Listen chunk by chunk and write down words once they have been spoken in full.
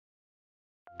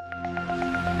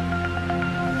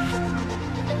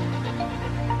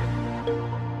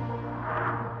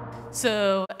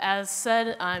So as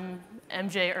said, I'm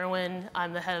MJ Irwin.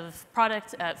 I'm the head of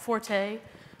product at Forte.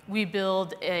 We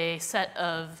build a set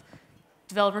of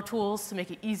developer tools to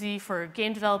make it easy for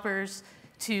game developers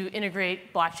to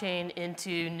integrate blockchain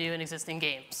into new and existing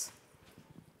games.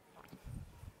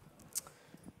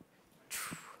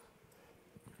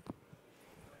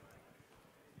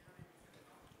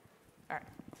 All right,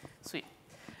 sweet.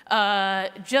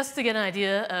 Just to get an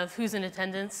idea of who's in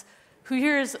attendance, who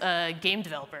here is a game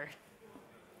developer?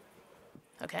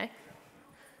 OK.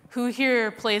 Who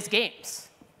here plays games?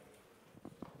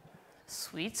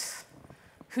 Sweet.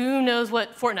 Who knows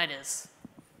what Fortnite is?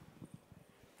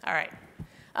 All right.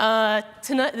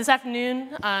 This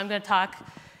afternoon, I'm going to talk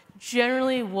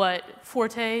generally what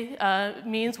Forte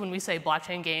means when we say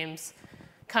blockchain games,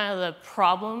 kind of the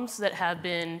problems that have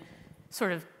been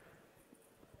sort of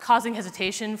causing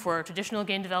hesitation for traditional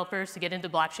game developers to get into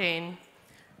blockchain,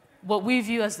 what we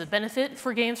view as the benefit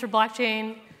for games for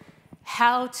blockchain,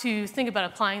 how to think about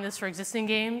applying this for existing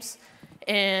games,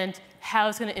 and how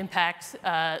it's going to impact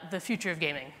the future of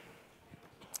gaming.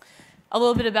 A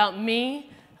little bit about me.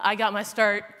 I got my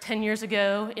start 10 years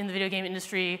ago in the video game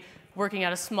industry working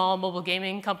at a small mobile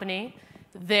gaming company.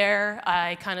 There,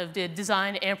 I kind of did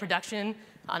design and production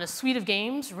on a suite of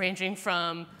games ranging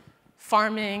from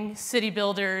farming, city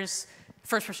builders,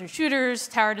 first-person shooters,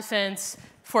 tower defense,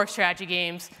 fork strategy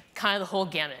games, kind of the whole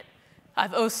gamut.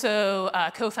 I've also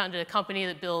co-founded a company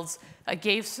that builds a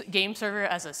game server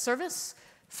as a service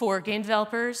for game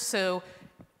developers, so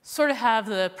sort of have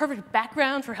the perfect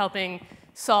background for helping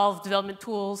solve development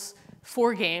tools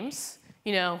for games,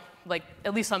 like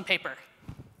at least on paper.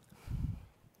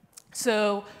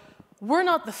 So we're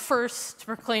not the first to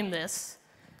proclaim this,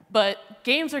 but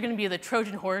games are going to be the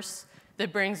Trojan horse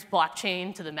that brings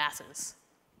blockchain to the masses.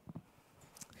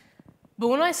 But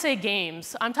when I say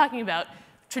games, I'm talking about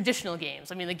traditional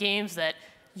games. I mean, the games that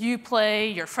you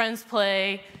play, your friends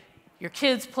play, your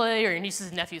kids play, or your nieces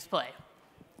and nephews play.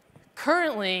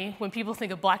 Currently, when people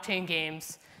think of blockchain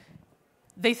games,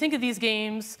 they think of these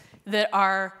games that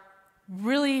are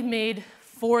really made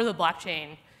for the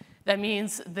blockchain. That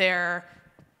means they're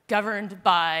governed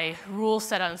by rules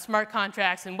set on smart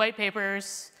contracts and white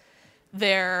papers.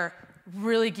 They're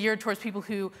really geared towards people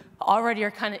who already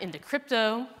are kind of into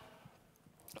crypto.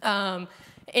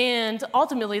 And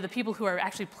ultimately, the people who are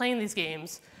actually playing these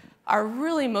games are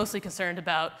really mostly concerned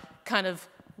about kind of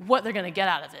what they're going to get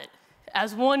out of it.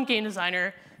 As one game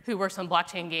designer who works on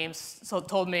blockchain games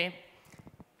told me,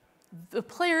 the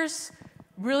players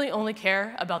really only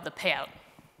care about the payout.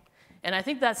 And I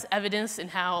think that's evidenced in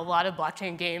how a lot of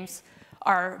blockchain games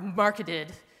are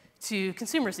marketed to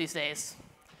consumers these days.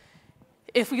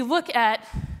 If we look at,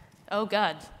 oh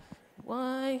God,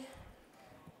 why?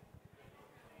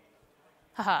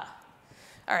 Haha.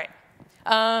 All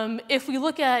right. If we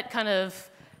look at kind of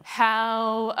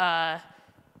how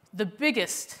the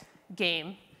biggest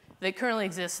game that currently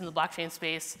exists in the blockchain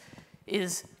space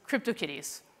is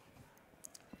CryptoKitties.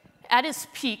 At its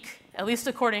peak, at least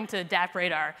according to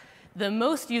DappRadar, the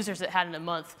most users it had in a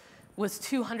month was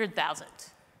 200,000.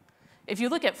 If you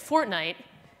look at Fortnite,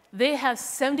 they have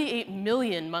 78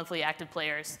 million monthly active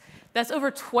players. That's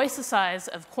over twice the size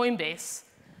of Coinbase,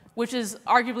 which is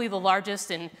arguably the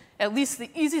largest and at least the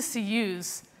easiest to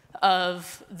use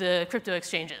of the crypto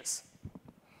exchanges.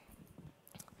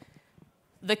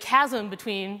 The chasm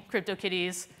between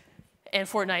CryptoKitties and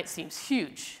Fortnite seems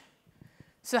huge.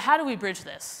 So how do we bridge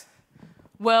this?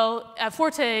 Well, at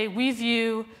Forte, we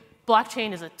view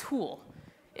blockchain as a tool.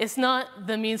 It's not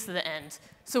the means to the end.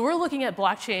 So we're looking at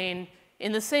blockchain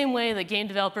in the same way that game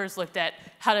developers looked at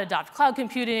how to adopt cloud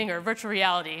computing or virtual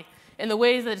reality, in the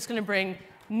ways that it's going to bring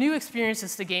new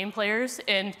experiences to game players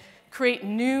and create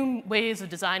new ways of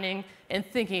designing and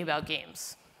thinking about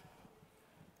games.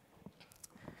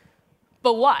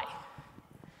 But why?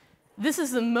 This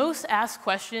is the most asked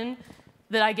question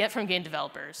that I get from game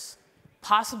developers.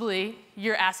 Possibly,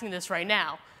 you're asking this right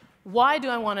now. Why do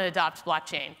I want to adopt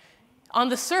blockchain? On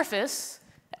the surface,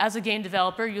 as a game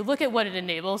developer, you look at what it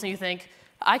enables, and you think,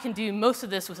 I can do most of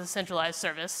this with a centralized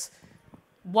service.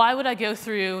 Why would I go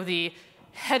through the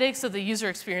headaches of the user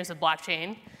experience of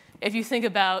blockchain? If you think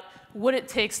about what it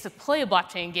takes to play a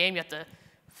blockchain game, you have to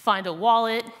find a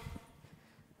wallet,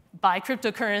 buy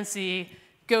cryptocurrency,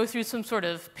 go through some sort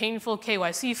of painful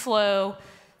KYC flow,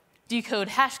 decode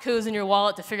hash codes in your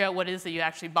wallet to figure out what it is that you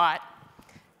actually bought.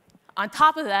 On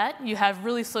top of that, you have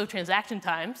really slow transaction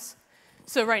times.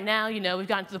 So right now, we've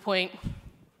gotten to the point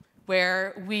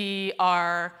where we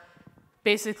are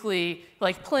basically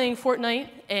like playing Fortnite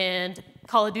and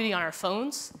Call of Duty on our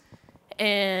phones.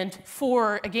 And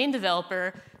for a game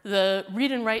developer, the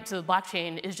read and write to the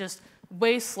blockchain is just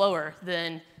way slower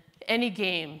than any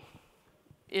game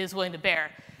is willing to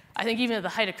bear. I think even at the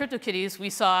height of CryptoKitties, we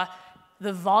saw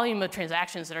the volume of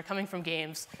transactions that are coming from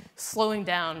games slowing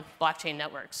down blockchain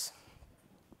networks.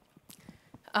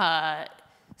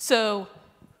 So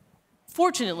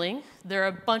fortunately, there are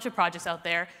a bunch of projects out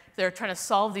there that are trying to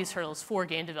solve these hurdles for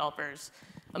game developers.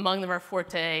 Among them are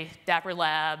Forte, Dapper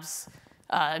Labs,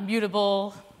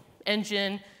 Immutable,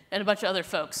 Engine, and a bunch of other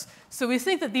folks. So we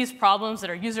think that these problems that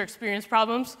are user experience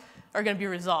problems are going to be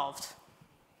resolved.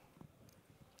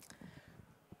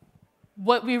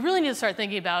 What we really need to start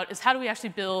thinking about is how do we actually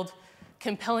build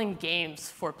compelling games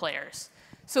for players?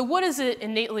 So what is it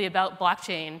innately about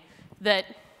blockchain that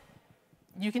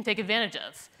you can take advantage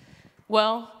of?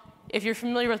 Well, if you're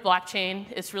familiar with blockchain,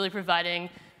 it's really providing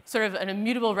sort of an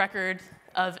immutable record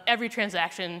of every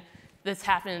transaction that's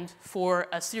happened for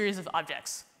a series of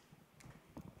objects.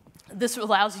 This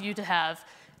allows you to have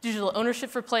digital ownership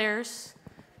for players,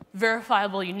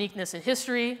 verifiable uniqueness in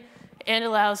history, and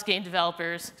allows game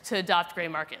developers to adopt gray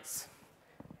markets.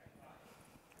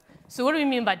 So what do we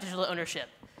mean by digital ownership?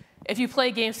 If you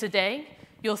play games today,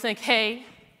 you'll think, hey,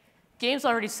 games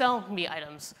already sell me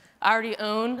items. I already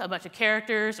own a bunch of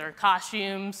characters or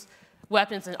costumes,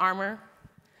 weapons, and armor.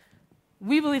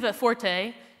 We believe at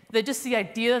Forte that just the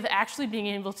idea of actually being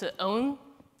able to own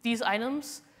these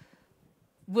items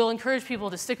will encourage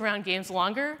people to stick around games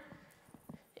longer,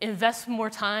 invest more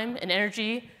time and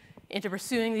energy into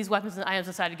pursuing these weapons and items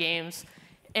inside of games,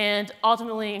 and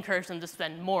ultimately encourage them to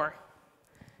spend more.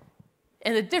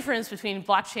 And the difference between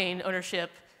blockchain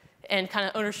ownership and kind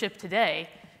of ownership today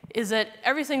is that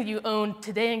everything that you own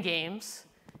today in games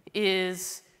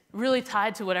is really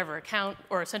tied to whatever account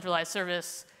or centralized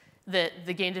service that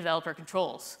the game developer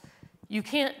controls. You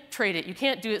can't trade it. You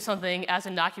can't do it something as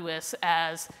innocuous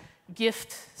as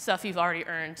gift stuff you've already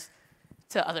earned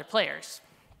to other players.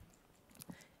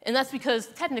 And that's because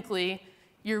technically,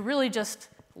 you're really just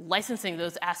licensing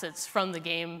those assets from the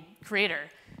game creator.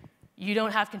 You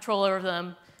don't have control over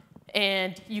them,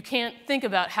 and you can't think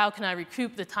about how can I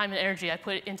recoup the time and energy I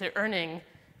put into earning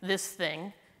this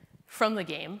thing from the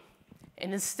game,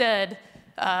 and instead,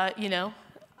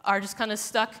 are just kind of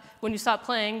stuck when you stop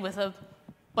playing with a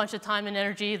bunch of time and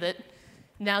energy that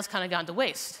now's kind of gone to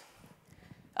waste.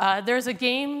 There's a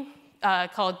game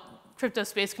called Crypto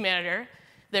Space Commander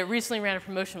that recently ran a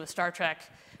promotion with Star Trek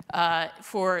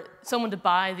for someone to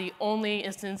buy the only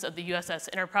instance of the USS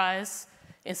Enterprise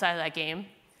inside of that game.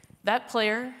 That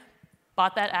player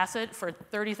bought that asset for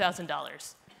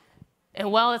 $30,000.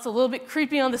 And while it's a little bit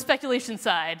creepy on the speculation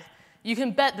side, you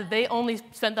can bet that they only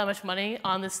spent that much money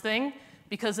on this thing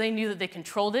because they knew that they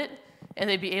controlled it and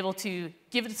they'd be able to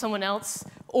give it to someone else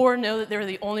or know that they were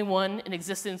the only one in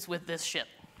existence with this ship.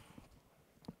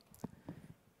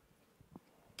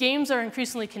 Games are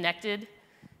increasingly connected,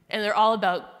 and they're all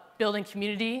about building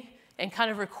community and kind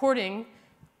of recording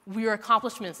your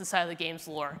accomplishments inside of the game's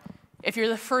lore. If you're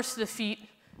the first to defeat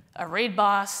a raid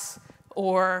boss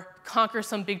or conquer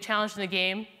some big challenge in the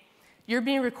game, you're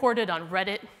being recorded on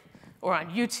Reddit or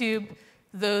on YouTube.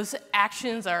 Those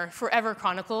actions are forever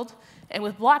chronicled. And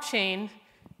with blockchain,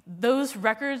 those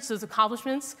records, those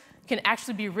accomplishments, can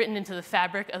actually be written into the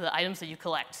fabric of the items that you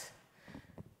collect.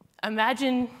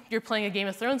 Imagine you're playing a Game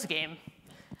of Thrones game.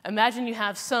 Imagine you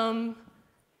have some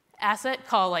asset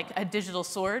called like a digital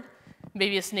sword.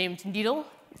 Maybe it's named Needle,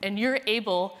 and you're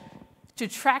able to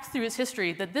track through its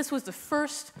history that this was the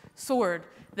first sword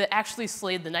that actually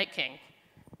slayed the Night King.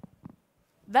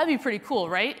 That'd be pretty cool,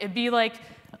 right? It'd be like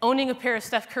owning a pair of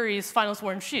Steph Curry's finals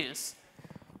worn shoes.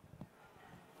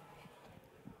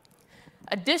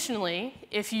 Additionally,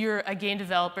 if you're a game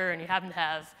developer and you happen to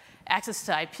have access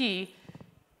to IP,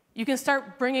 you can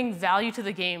start bringing value to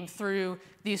the game through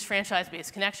these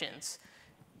franchise-based connections.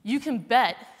 You can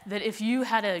bet that if you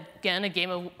had, again, a Game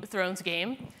of Thrones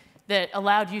game that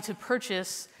allowed you to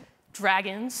purchase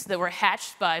dragons that were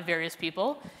hatched by various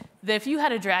people, that if you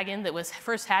had a dragon that was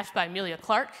first hatched by Emilia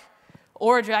Clarke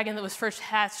or a dragon that was first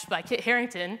hatched by Kit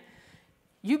Harington,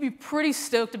 you'd be pretty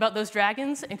stoked about those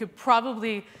dragons and could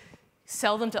probably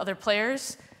sell them to other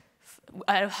players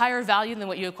at a higher value than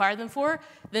what you acquired them for,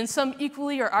 than some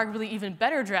equally or arguably even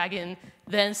better dragon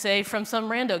than, say, from some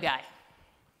rando guy.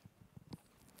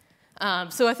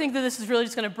 So I think that this is really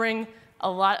just going to bring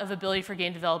a lot of ability for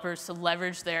game developers to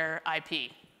leverage their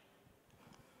IP.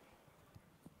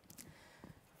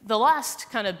 The last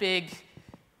kind of big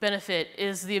benefit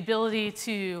is the ability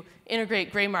to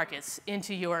integrate gray markets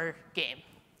into your game.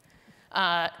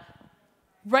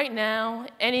 Right now,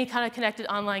 any kind of connected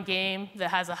online game that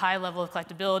has a high level of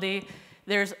collectability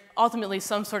there's ultimately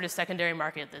some sort of secondary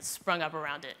market that's sprung up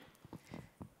around it.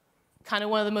 Kind of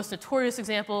one of the most notorious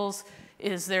examples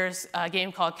is there's a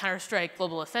game called Counter-Strike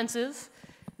Global Offensive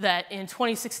that in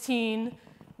 2016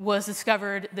 was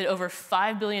discovered that over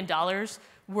 $5 billion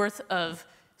worth of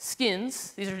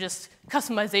skins, these are just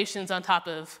customizations on top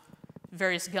of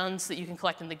various guns that you can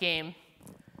collect in the game,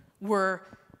 were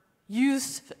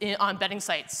used on betting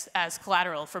sites as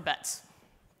collateral for bets.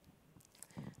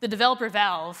 The developer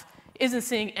Valve isn't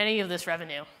seeing any of this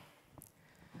revenue.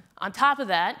 On top of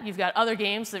that, you've got other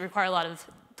games that require a lot of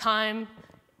time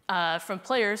from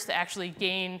players to actually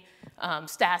gain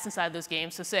stats inside those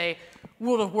games. So say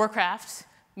World of Warcraft,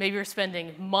 maybe you're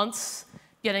spending months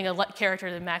getting a character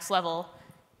to the max level.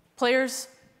 Players,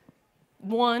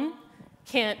 one,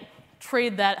 can't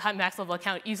trade that max level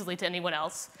account easily to anyone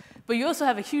else. But you also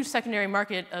have a huge secondary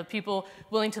market of people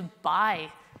willing to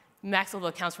buy max level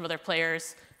accounts from other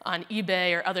players on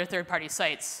eBay or other third-party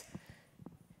sites.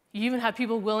 You even have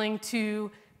people willing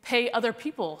to pay other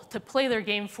people to play their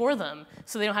game for them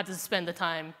so they don't have to spend the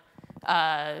time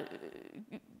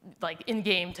like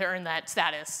in-game to earn that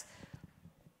status.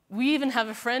 We even have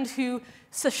a friend who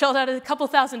shelled out a couple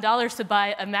 $1,000s to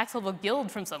buy a max level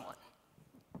guild from someone.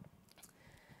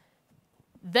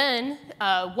 Then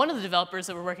one of the developers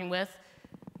that we're working with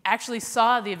actually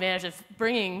saw the advantage of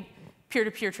bringing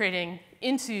peer-to-peer trading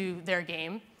into their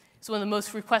game. It's one of the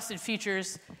most requested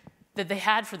features that they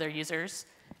had for their users,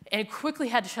 and quickly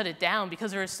had to shut it down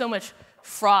because there was so much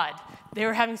fraud. They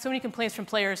were having so many complaints from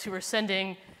players who were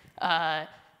sending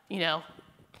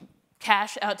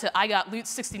cash out to I Got Loot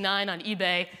 69 on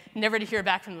eBay, never to hear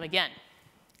back from them again.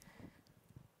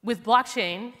 With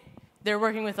blockchain, they're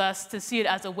working with us to see it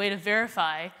as a way to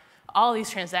verify all these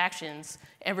transactions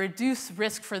and reduce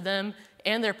risk for them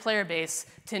and their player base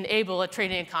to enable a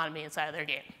trading economy inside of their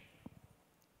game.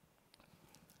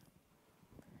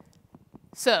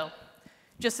 So,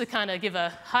 just to kind of give a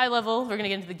high level, we're going to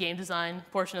get into the game design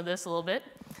portion of this a little bit.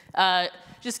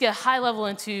 Just get a high level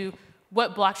into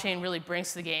what blockchain really brings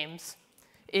to the games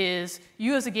is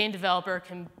you as a game developer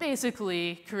can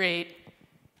basically create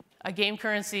a game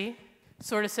currency,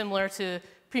 sort of similar to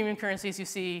premium currencies you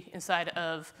see inside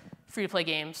of free-to-play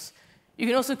games. You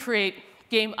can also create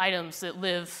game items that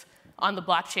live on the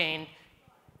blockchain,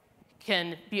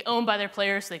 can be owned by their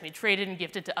players, so they can be traded and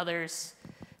gifted to others.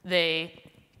 They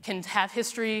can have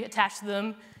history attached to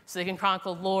them, so they can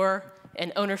chronicle lore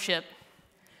and ownership.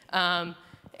 And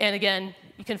again,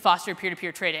 you can foster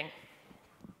peer-to-peer trading.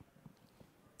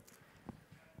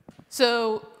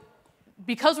 So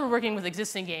because we're working with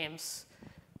existing games,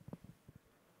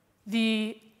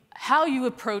 how you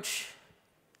approach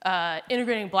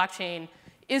integrating blockchain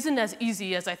isn't as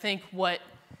easy as I think what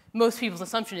most people's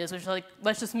assumption is, which is like,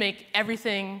 let's just make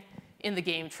everything in the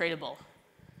game tradable.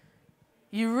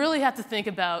 You really have to think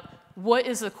about what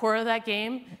is the core of that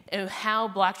game and how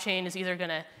blockchain is either going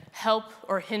to help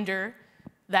or hinder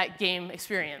that game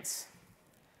experience.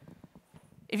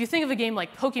 If you think of a game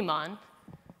like Pokemon,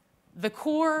 the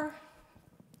core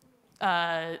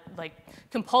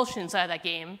compulsion inside of that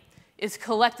game is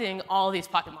collecting all these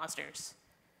pocket monsters.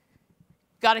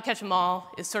 Gotta catch them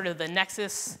all is sort of the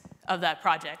nexus of that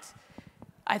project.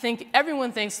 I think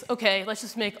everyone thinks, OK, let's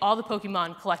just make all the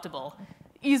Pokemon collectible.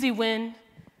 Easy win.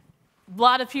 A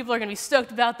lot of people are going to be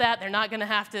stoked about that. They're not going to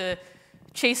have to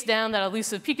chase down that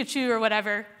elusive Pikachu or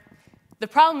whatever. The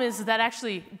problem is that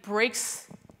actually breaks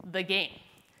the game.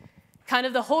 Kind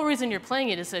of the whole reason you're playing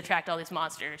it is to attract all these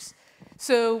monsters.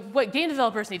 So what game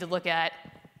developers need to look at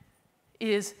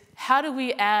is how do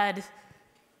we add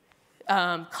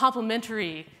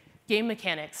complementary game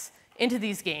mechanics into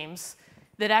these games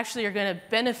that actually are going to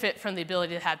benefit from the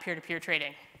ability to have peer-to-peer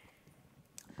trading.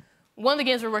 One of the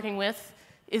games we're working with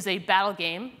is a battle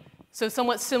game, so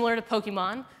somewhat similar to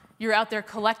Pokemon. You're out there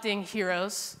collecting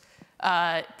heroes.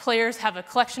 Players have a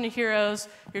collection of heroes.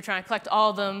 You're trying to collect all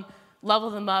of them, level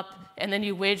them up, and then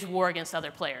you wage war against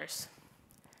other players.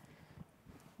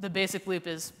 The basic loop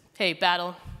is, hey,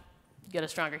 battle, get a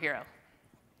stronger hero.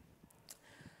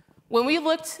 When we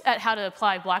looked at how to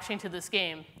apply blockchain to this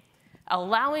game,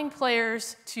 allowing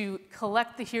players to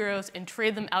collect the heroes and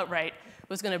trade them outright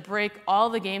was going to break all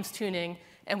the game's tuning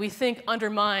and we think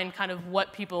undermine kind of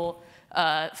what people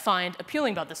find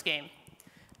appealing about this game.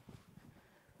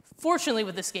 Fortunately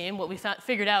with this game, what we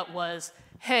figured out was,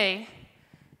 hey,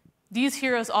 these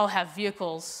heroes all have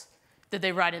vehicles that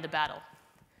they ride into battle.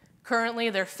 Currently,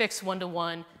 they're fixed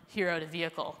one-to-one hero to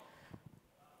vehicle.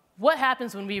 What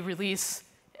happens when we release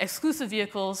exclusive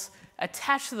vehicles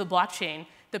attached to the blockchain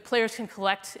that players can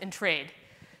collect and trade?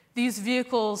 These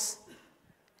vehicles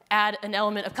add an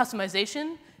element of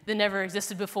customization that never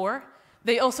existed before.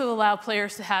 they also allow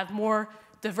players to have more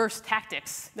diverse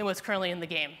tactics than what's currently in the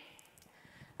game.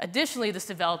 Additionally, this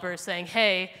developer is saying,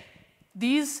 hey,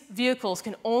 these vehicles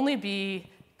can only be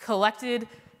collected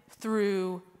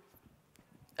through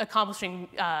accomplishing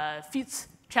feats,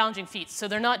 challenging feats. So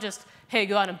they're not just, hey,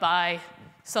 go out and buy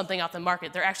something off the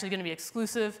market. They're actually going to be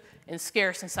exclusive and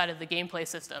scarce inside of the gameplay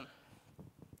system.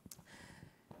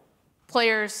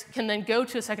 Players can then go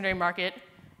to a secondary market,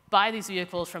 buy these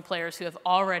vehicles from players who have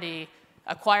already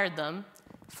acquired them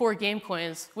for game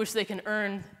coins, which they can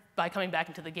earn by coming back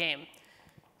into the game.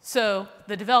 So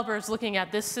the developer is looking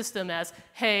at this system as,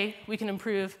 hey, we can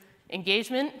improve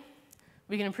engagement,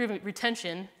 we can improve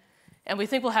retention, and we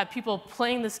think we'll have people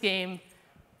playing this game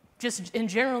just in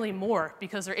generally more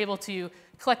because they're able to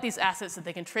collect these assets that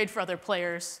they can trade for other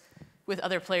players with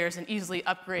other players and easily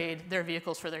upgrade their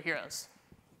vehicles for their heroes.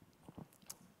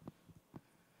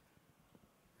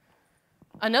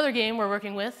 Another game we're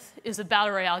working with is a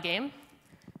battle royale game.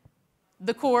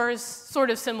 The core is sort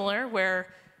of similar, where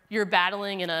you're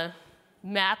battling in a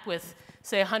map with,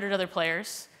 say, 100 other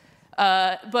players.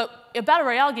 But a battle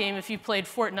royale game, if you played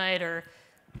Fortnite or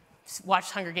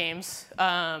watched Hunger Games,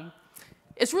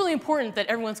 it's really important that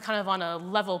everyone's kind of on a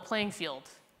level playing field.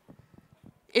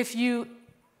 If you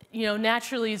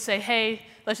naturally say, hey,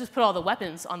 let's just put all the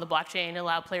weapons on the blockchain and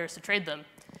allow players to trade them,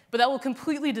 but that will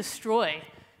completely destroy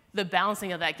the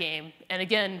balancing of that game, and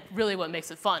again, really what makes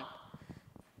it fun.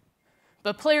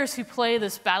 But players who play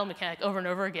this battle mechanic over and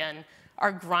over again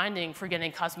are grinding for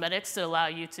getting cosmetics that allow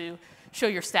you to show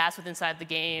your stats with inside the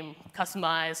game,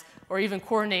 customize, or even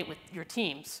coordinate with your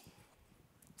teams.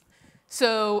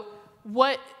 So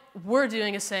what we're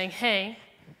doing is saying, hey,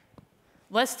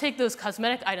 let's take those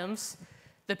cosmetic items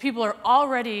that people are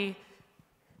already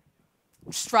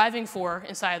striving for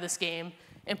inside of this game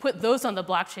and put those on the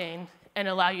blockchain and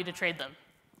allow you to trade them.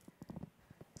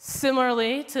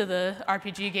 Similarly to the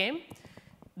RPG game,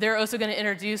 they're also going to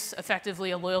introduce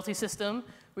effectively a loyalty system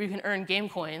where you can earn game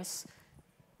coins.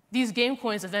 These game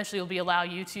coins eventually will allow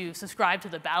you to subscribe to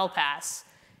the Battle Pass.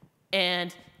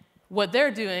 And what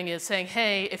they're doing is saying,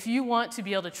 hey, if you want to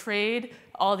be able to trade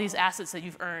all these assets that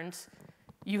you've earned,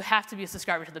 you have to be a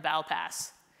subscriber to the Battle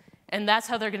Pass. And that's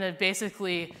how they're going to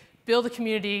basically build a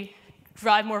community,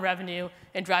 drive more revenue,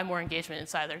 and drive more engagement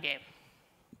inside their game.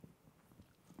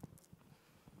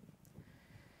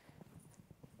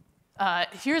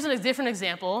 Here's a different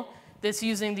example that's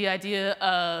using the idea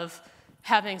of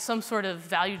having some sort of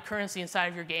valued currency inside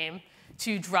of your game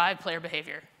to drive player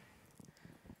behavior.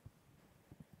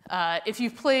 If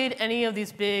you've played any of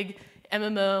these big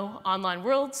MMO online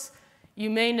worlds, you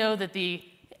may know that the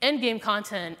endgame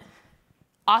content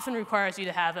often requires you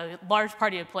to have a large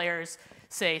party of players,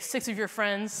 say 6 of your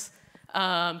friends,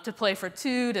 to play for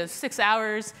 2 to 6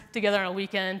 hours together on a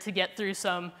weekend to get through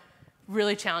some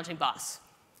really challenging boss.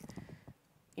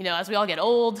 As we all get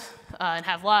old and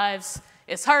have lives,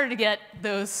 it's harder to get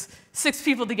those 6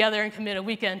 people together and commit a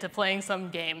weekend to playing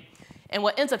some game. And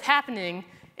what ends up happening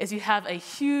is you have a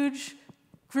huge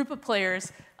group of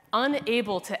players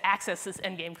unable to access this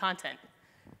endgame content.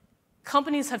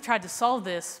 Companies have tried to solve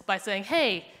this by saying,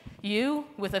 hey, you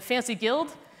with a fancy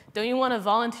guild, don't you want to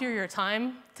volunteer your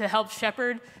time to help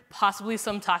shepherd possibly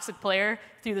some toxic player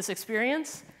through this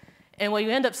experience? And what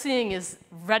you end up seeing is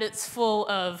Reddit's full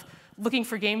of looking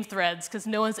for game threads because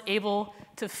no one's able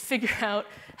to figure out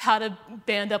how to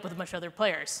band up with a bunch of other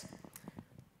players.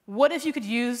 What if you could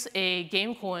use a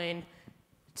game coin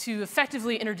to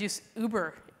effectively introduce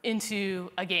Uber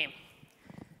into a game?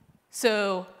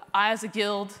 So I, as a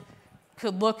guild,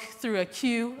 could look through a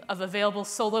queue of available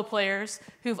solo players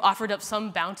who've offered up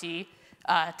some bounty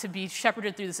to be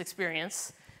shepherded through this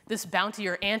experience. This bounty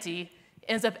or ante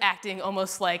ends up acting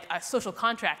almost like a social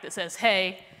contract that says,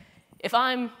 hey, if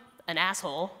I'm an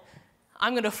asshole,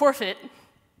 I'm going to forfeit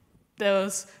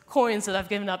those coins that I've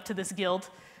given up to this guild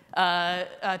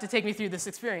to take me through this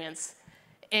experience.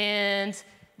 And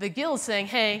the guild's saying,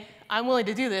 hey, I'm willing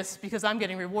to do this because I'm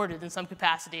getting rewarded in some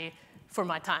capacity for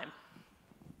my time.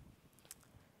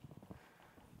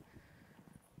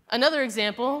 Another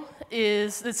example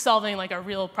is that's solving like a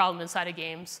real problem inside of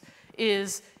games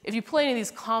is if you play any of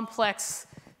these complex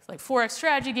like 4X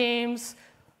strategy games,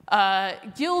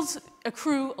 guilds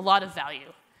accrue a lot of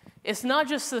value. It's not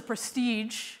just the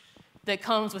prestige that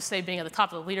comes with, say, being at the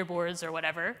top of the leaderboards or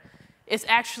whatever. It's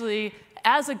actually,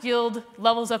 as a guild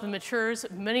levels up and matures,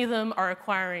 many of them are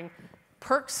acquiring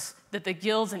perks that the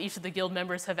guilds and each of the guild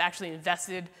members have actually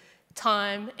invested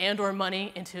time and or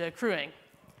money into accruing.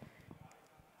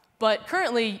 But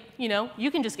currently,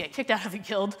 you can just get kicked out of a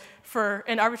guild for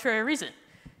an arbitrary reason.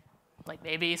 Like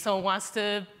maybe someone wants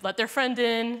to let their friend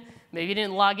in, maybe you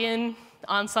didn't log in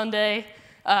on Sunday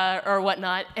or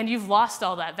whatnot, and you've lost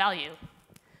all that value.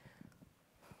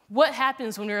 What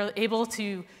happens when we're able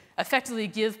to effectively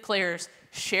give players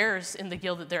shares in the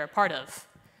guild that they're a part of?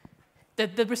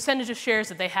 The percentage of shares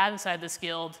that they have inside this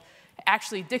guild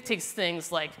actually dictates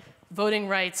things like voting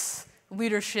rights,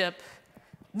 leadership,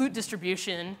 loot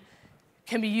distribution,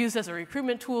 can be used as a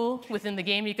recruitment tool within the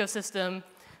game ecosystem,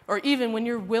 or even when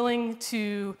you're willing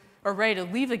to or ready to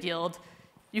leave a guild,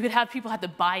 you could have people have to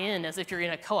buy in as if you're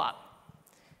in a co-op.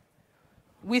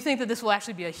 We think that this will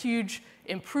actually be a huge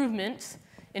improvement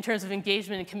in terms of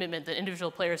engagement and commitment that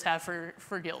individual players have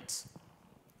for guilds.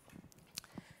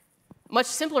 Much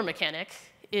simpler mechanic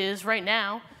is right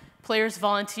now, players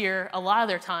volunteer a lot of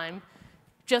their time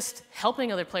just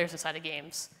helping other players inside of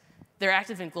games. They're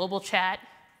active in global chat,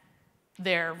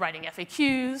 they're writing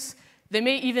FAQs, they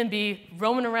may even be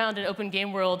roaming around an open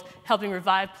game world helping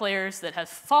revive players that have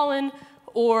fallen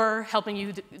or helping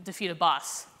you defeat a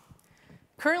boss.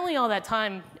 Currently, all that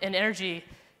time and energy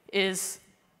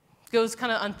goes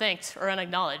kind of unthanked or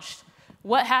unacknowledged.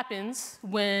 What happens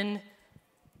when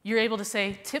you're able to,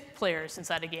 say, tip players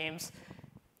inside of games?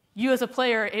 You as a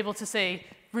player are able to, say,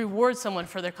 reward someone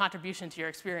for their contribution to your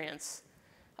experience.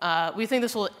 We think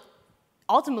this will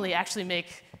ultimately actually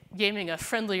make gaming a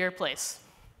friendlier place.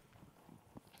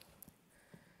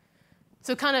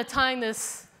 So kind of tying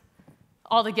this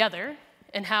all together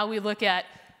and how we look at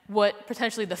what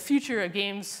potentially the future of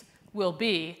games will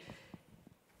be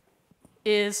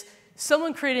is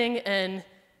someone creating an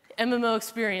MMO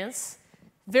experience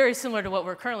very similar to what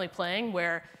we're currently playing,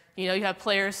 where you have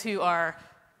players who are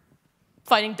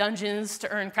fighting dungeons to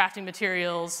earn crafting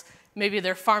materials. Maybe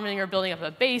they're farming or building up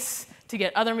a base to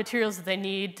get other materials that they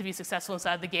need to be successful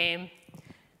inside the game.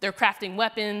 They're crafting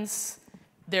weapons.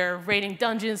 They're raiding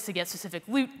dungeons to get specific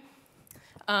loot.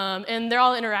 And they're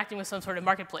all interacting with some sort of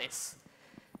marketplace.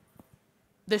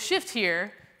 The shift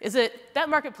here is that that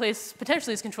marketplace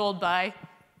potentially is controlled by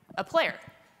a player.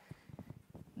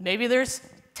 Maybe there's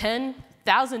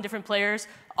 10,000 different players,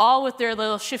 all with their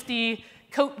little shifty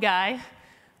coat guy,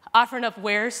 offering up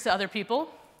wares to other people.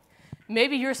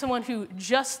 Maybe you're someone who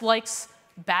just likes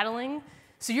battling,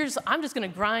 so I'm just going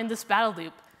to grind this battle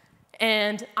loop,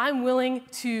 and I'm willing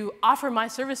to offer my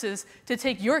services to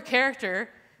take your character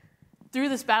through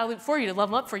this battle loop for you, to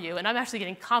level up for you, and I'm actually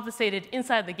getting compensated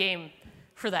inside the game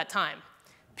for that time.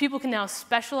 People can now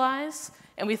specialize,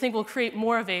 and we think we'll create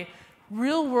more of a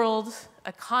real-world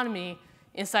economy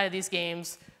inside of these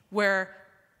games where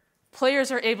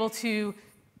players are able to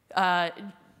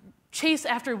chase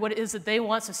after what it is that they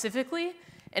want specifically,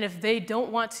 and if they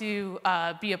don't want to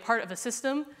be a part of a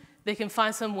system, they can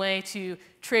find some way to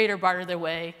trade or barter their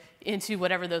way into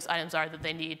whatever those items are that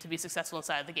they need to be successful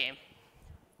inside of the game.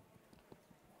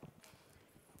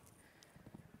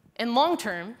 In long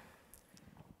term,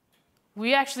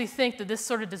 we actually think that this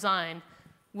sort of design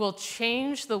will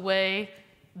change the way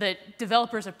that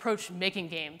developers approach making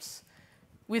games.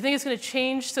 We think it's going to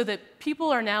change so that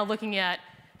people are now looking at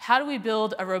how do we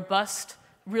build a robust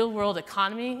real-world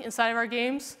economy inside of our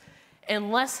games,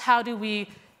 and less how do we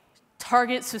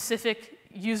target specific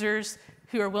users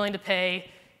who are willing to pay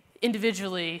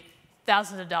individually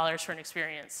thousands of dollars for an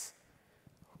experience.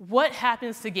 What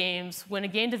happens to games when a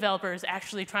game developer is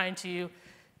actually trying to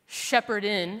shepherd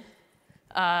in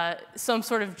some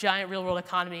sort of giant real-world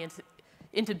economy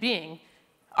into being?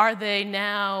 Are they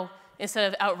now,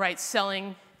 instead of outright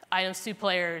selling items to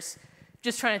players,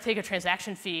 just trying to take a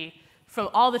transaction fee from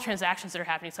all the transactions that are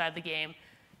happening inside the game?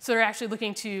 So they're actually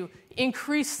looking to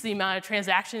increase the amount of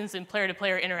transactions and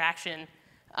player-to-player interaction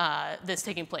that's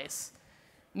taking place.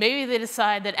 Maybe they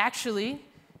decide that actually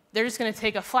they're just going to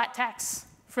take a flat tax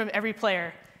from every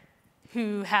player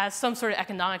who has some sort of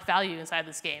economic value inside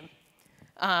this game.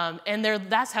 And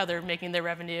that's how they're making their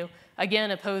revenue,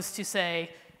 again, opposed to, say,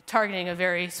 targeting a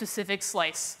very specific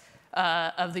slice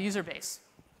of the user base.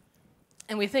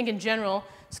 And we think, in general,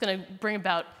 it's going to bring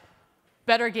about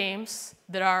better games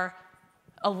that are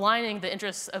aligning the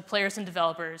interests of players and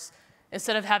developers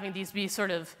instead of having these be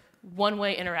sort of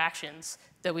one-way interactions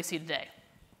that we see today.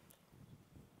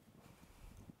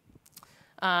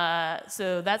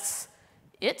 So that's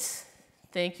it.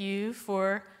 Thank you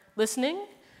for listening.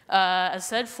 As I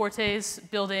said, Forte is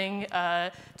building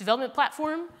a development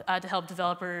platform to help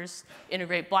developers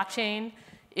integrate blockchain.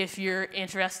 If you're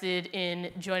interested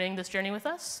in joining this journey with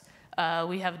us,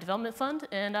 we have a development fund,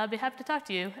 and I'd be happy to talk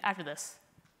to you after this.